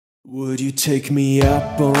Would you take me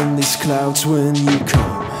up on these clouds when you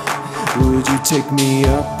come? Would you take me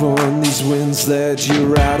up on these winds that you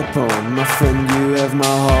ride upon? My friend, you have my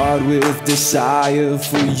heart with desire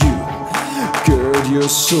for you. Gird your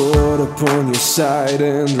sword upon your side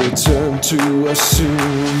and return to us soon.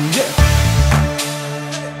 Yeah.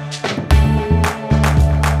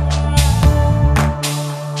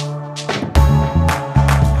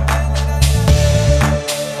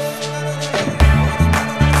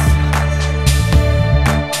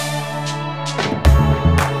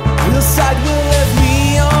 Hillside will have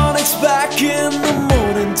neonics back in the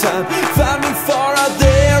morning time. Found me far out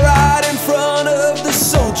there, right in front of the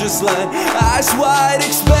soldiers' line. Eyes wide,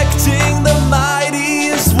 expecting the